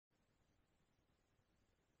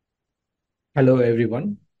Hello,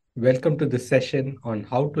 everyone. Welcome to the session on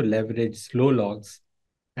how to leverage slow logs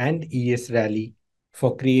and ESRally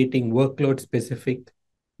for creating workload-specific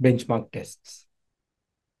benchmark tests.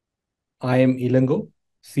 I am Ilango,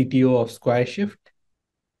 CTO of SquareShift.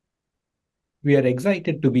 We are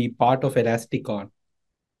excited to be part of ElasticON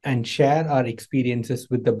and share our experiences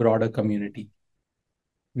with the broader community.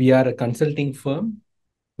 We are a consulting firm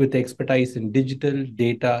with expertise in digital,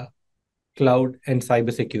 data, cloud, and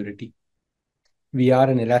cybersecurity. We are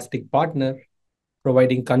an Elastic partner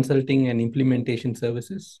providing consulting and implementation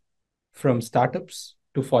services from startups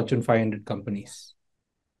to Fortune 500 companies.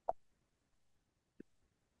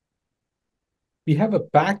 We have a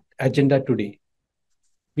packed agenda today.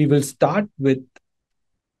 We will start with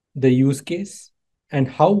the use case and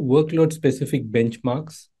how workload specific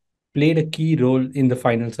benchmarks played a key role in the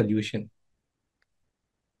final solution.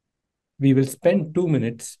 We will spend 2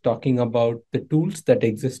 minutes talking about the tools that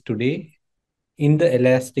exist today in the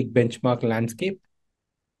Elastic benchmark landscape.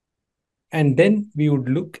 And then we would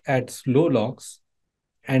look at slow logs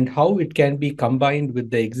and how it can be combined with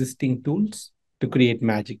the existing tools to create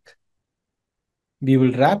magic. We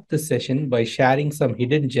will wrap the session by sharing some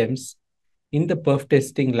hidden gems in the perf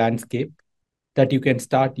testing landscape that you can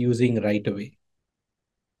start using right away.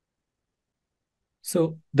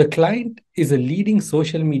 So, the client is a leading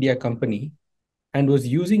social media company and was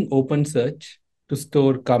using OpenSearch to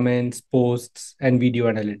store comments, posts, and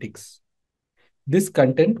video analytics. This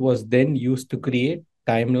content was then used to create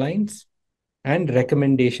timelines and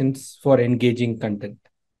recommendations for engaging content.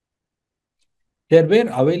 There were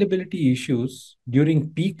availability issues during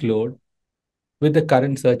peak load with the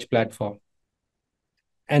current search platform,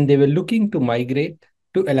 and they were looking to migrate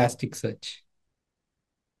to Elasticsearch.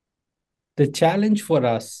 The challenge for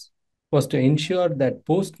us was to ensure that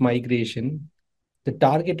post migration, the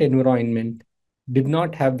target environment did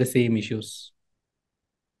not have the same issues.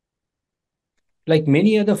 Like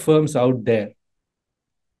many other firms out there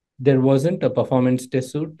wasn't a performance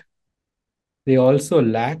test suite. They also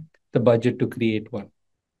lacked the budget to create one.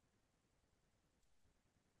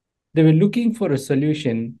 They were looking for a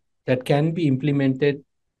solution that can be implemented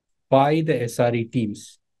by the SRE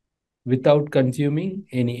teams without consuming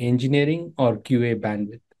any engineering or QA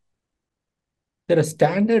bandwidth. There are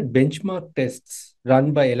standard benchmark tests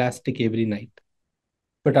run by Elastic every night,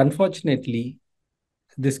 but unfortunately,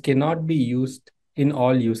 this cannot be used in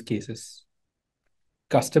all use cases.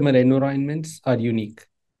 Customer environments are unique.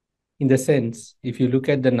 In the sense, if you look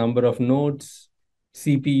at the number of nodes,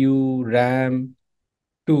 CPU, RAM,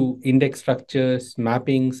 to index structures,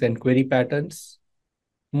 mappings, and query patterns,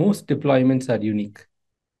 most deployments are unique.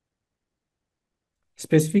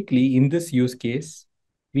 Specifically, in this use case,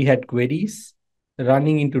 we had queries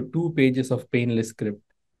running into 2 pages of painless script,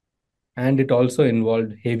 and it also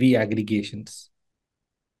involved heavy aggregations.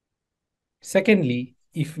 Secondly,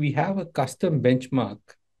 if we have a custom benchmark,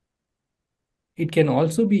 it can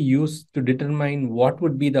also be used to determine what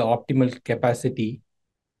would be the optimal capacity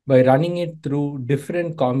by running it through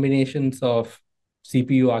different combinations of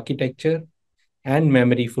CPU architecture and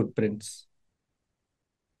memory footprints.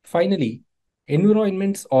 Finally,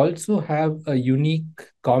 environments also have a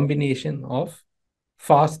unique combination of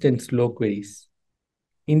fast and slow queries.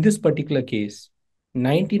 In this particular case,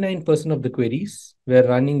 99% of the queries were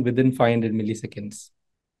running within 500 milliseconds.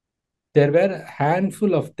 There were a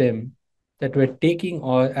handful of them that were taking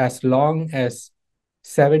as long as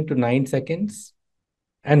 7 to 9 seconds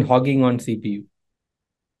and hogging on CPU.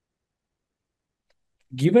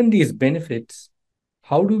 Given these benefits,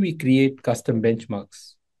 how do we create custom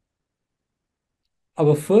benchmarks?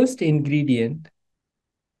 Our first ingredient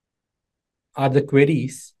are the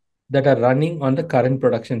queries that are running on the current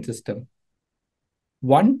production system.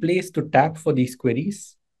 One place to tap for these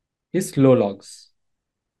queries is slow logs.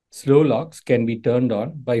 Slow logs can be turned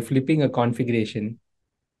on by flipping a configuration,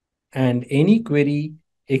 and any query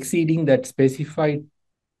exceeding that specified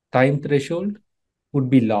time threshold would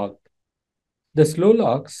be logged. The slow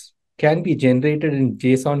logs can be generated in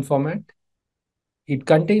JSON format. It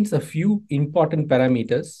contains a few important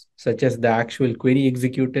parameters, such as the actual query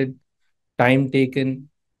executed, time taken,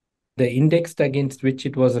 the index against which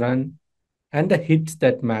it was run, and the hits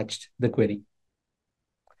that matched the query.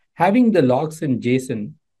 Having the logs in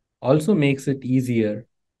JSON also makes it easier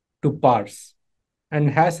to parse and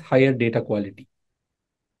has higher data quality.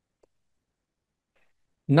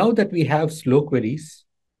 Now that we have slow queries,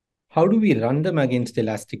 how do we run them against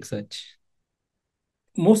Elasticsearch?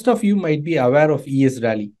 Most of you might be aware of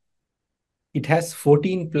ESRally. It has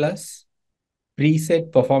 14 plus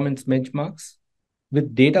preset performance benchmarks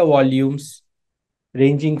with data volumes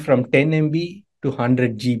ranging from 10 MB to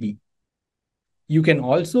 100 GB. You can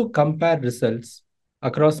also compare results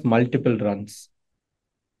across multiple runs.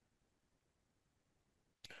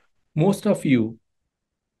 Most of you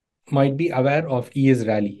might be aware of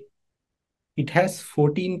ESRally. It has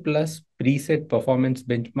 14 plus preset performance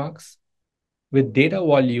benchmarks with data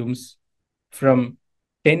volumes from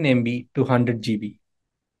 10 MB to 100 GB.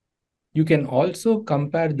 You can also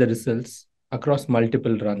compare the results across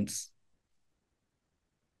multiple runs.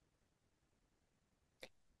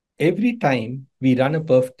 Every time we run a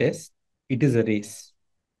perf test, it is a race.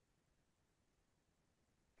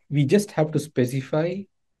 We just have to specify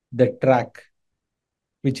the track,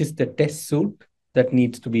 which is the test suite that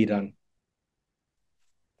needs to be run.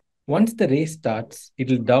 Once the race starts,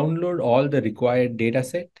 it will download all the required data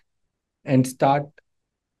set and start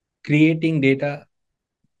creating data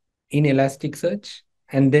in Elasticsearch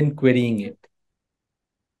and then querying it.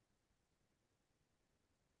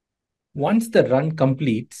 Once the run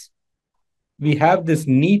completes, we have this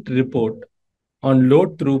neat report on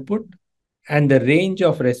load throughput and the range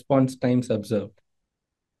of response times observed.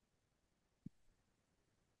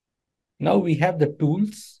 Now we have the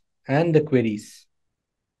tools and the queries.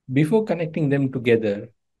 Before connecting them together,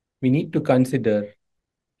 we need to consider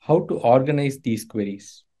how to organize these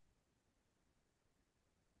queries.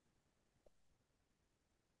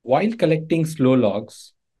 While collecting slow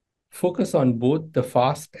logs, focus on both the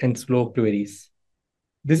fast and slow queries.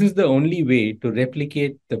 This is the only way to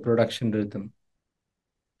replicate the production rhythm.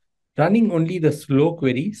 Running only the slow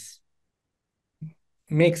queries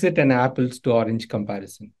makes it an apples to orange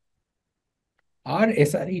comparison. Our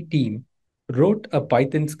SRE team wrote a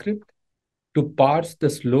Python script to parse the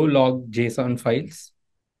slow log JSON files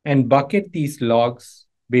and bucket these logs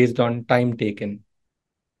based on time taken.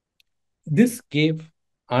 This gave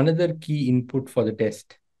another key input for the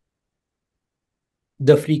test: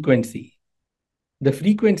 the frequency. The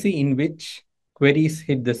frequency in which queries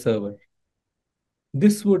hit the server.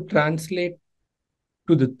 This would translate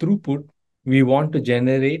to the throughput we want to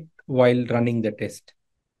generate while running the test.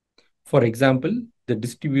 For example, the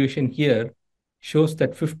distribution here shows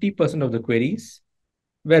that 50% of the queries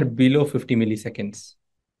were below 50 milliseconds.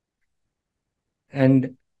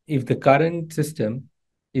 And if the current system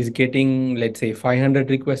is getting, let's say,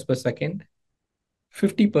 500 requests per second,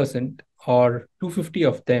 50% or 250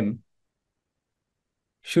 of them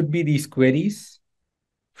should be these queries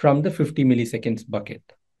from the 50 milliseconds bucket.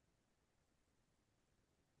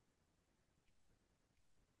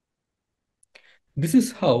 This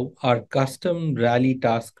is how our custom rally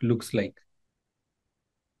task looks like.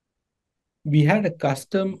 We had a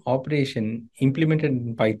custom operation implemented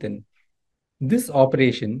in Python. This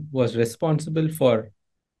operation was responsible for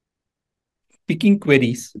picking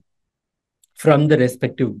queries from the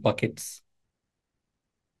respective buckets.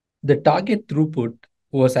 The target throughput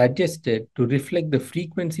was adjusted to reflect the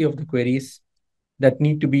frequency of the queries that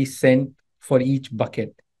need to be sent for each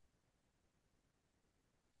bucket.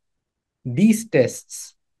 These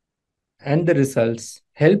tests and the results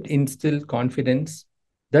helped instill confidence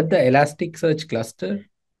that the Elasticsearch cluster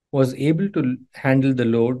was able to handle the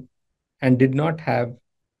load and did not have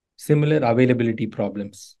similar availability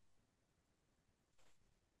problems.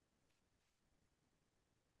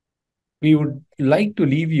 We would like to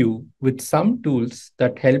leave you with some tools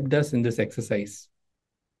that helped us in this exercise.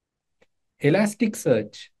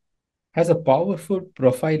 Elasticsearch has a powerful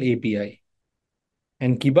profile API,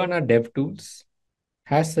 and Kibana DevTools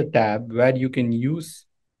has a tab where you can use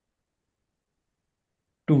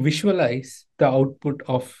to visualize the output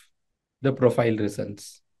of the profile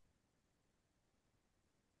results.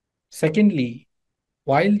 Secondly,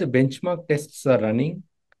 while the benchmark tests are running,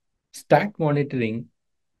 stack monitoring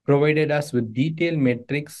provided us with detailed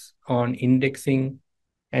metrics on indexing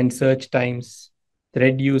and search times,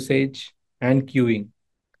 thread usage, and queuing.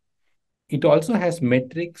 It also has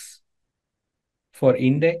metrics for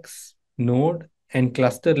index, node, and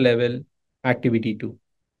cluster level activity too.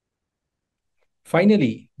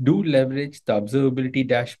 Finally, do leverage the observability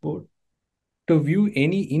dashboard to view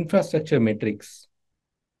any infrastructure metrics.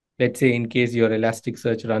 Let's say in case your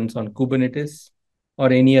Elasticsearch runs on Kubernetes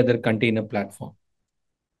or any other container platform.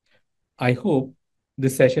 I hope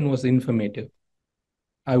this session was informative.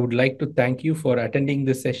 I would like to thank you for attending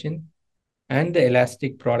this session and the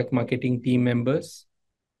Elastic product marketing team members,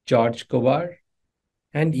 George Kovar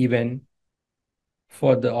and Evan,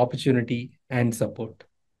 for the opportunity and support.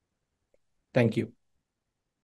 Thank you.